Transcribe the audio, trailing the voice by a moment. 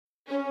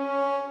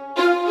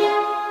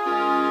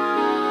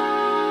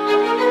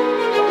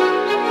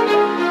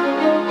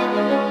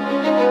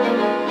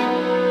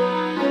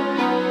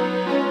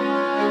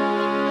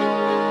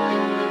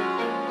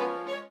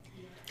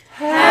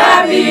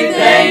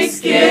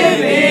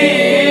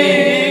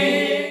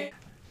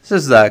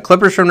This is the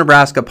Clippers from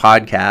Nebraska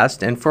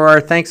podcast, and for our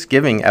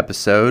Thanksgiving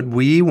episode,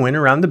 we went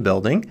around the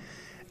building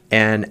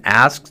and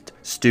asked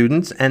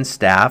students and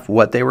staff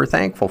what they were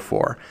thankful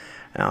for.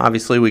 Now,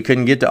 obviously, we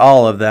couldn't get to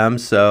all of them,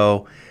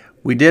 so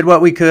we did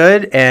what we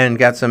could and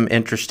got some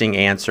interesting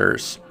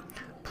answers.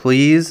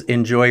 Please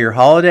enjoy your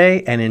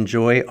holiday and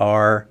enjoy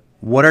our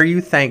What Are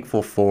You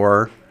Thankful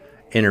For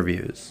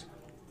interviews.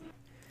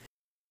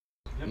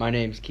 My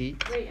name's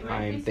Keith.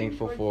 I'm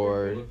thankful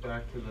for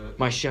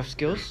my chef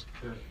skills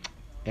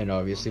and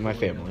obviously my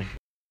family.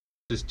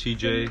 This is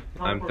TJ.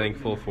 I'm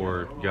thankful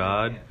for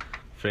God,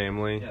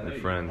 family, and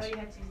friends.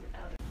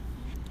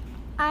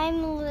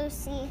 I'm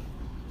Lucy,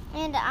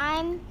 and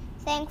I'm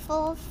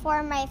thankful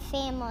for my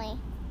family.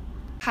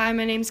 Hi,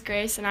 my name's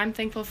Grace, and I'm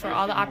thankful for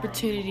all the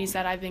opportunities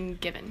that I've been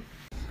given.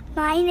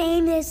 My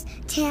name is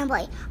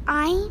Tambly.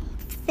 I'm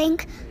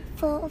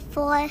thankful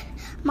for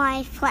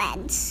my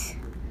friends.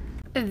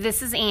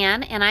 This is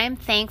Anne, and I am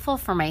thankful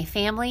for my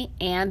family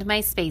and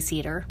my space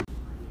heater.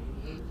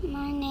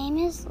 My name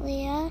is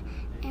Leah,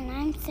 and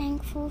I'm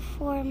thankful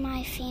for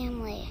my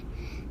family.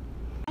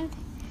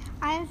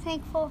 I'm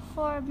thankful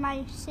for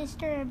my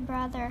sister and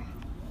brother.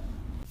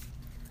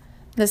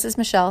 This is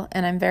Michelle,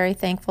 and I'm very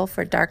thankful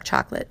for dark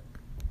chocolate.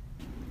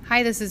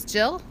 Hi, this is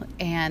Jill,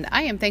 and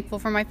I am thankful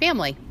for my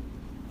family.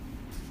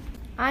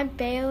 I'm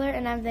Baylor,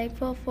 and I'm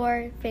thankful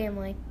for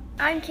family.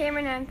 I'm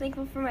Cameron, and I'm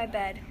thankful for my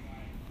bed.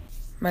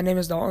 My name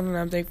is Dalton, and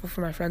I'm thankful for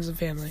my friends and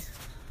family.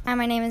 Hi,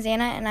 my name is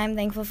Anna, and I'm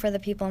thankful for the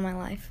people in my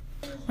life.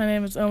 My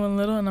name is Owen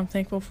Little, and I'm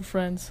thankful for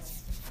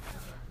friends.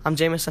 I'm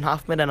Jamison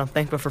Hoffman, and I'm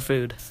thankful for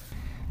food.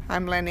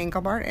 I'm Lynn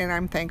Engelbart, and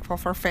I'm thankful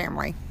for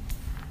family.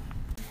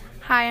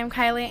 Hi, I'm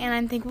Kylie, and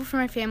I'm thankful for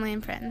my family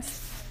and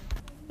friends.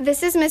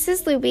 This is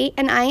Mrs. Luby,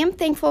 and I am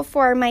thankful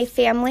for my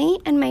family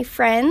and my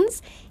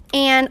friends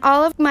and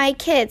all of my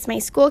kids, my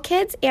school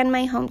kids and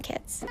my home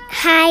kids.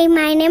 Hi,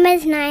 my name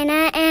is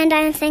Nina, and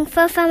I'm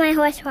thankful for my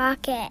horse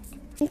Rocket.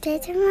 I'm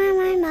thankful for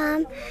my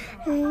mom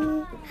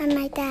and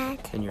my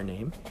dad. And your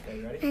name?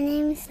 My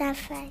name is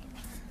Stephanie.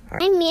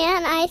 I'm Mia,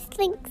 and I'm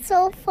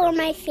thankful for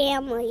my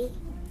family.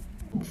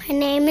 My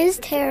name is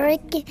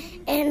Tarek,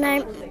 and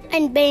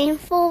I'm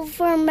thankful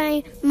for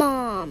my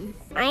mom.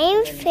 I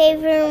am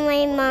favoring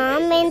my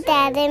mom and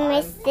dad and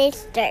my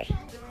sister.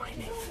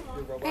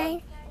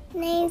 My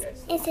name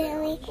is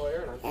Ellie,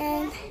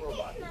 and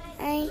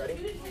I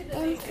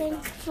am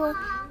thankful for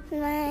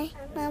my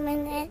mom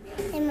and dad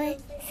and my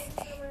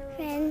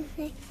friend,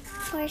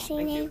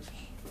 Marcy named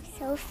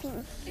Sophie.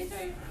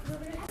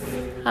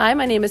 Hi,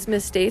 my name is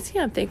Miss Stacy.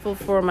 I'm thankful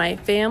for my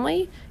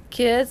family,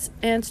 kids,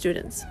 and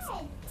students.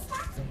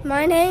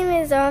 My name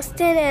is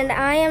Austin, and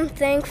I am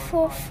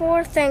thankful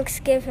for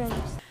Thanksgiving.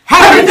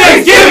 Happy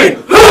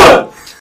Thanksgiving!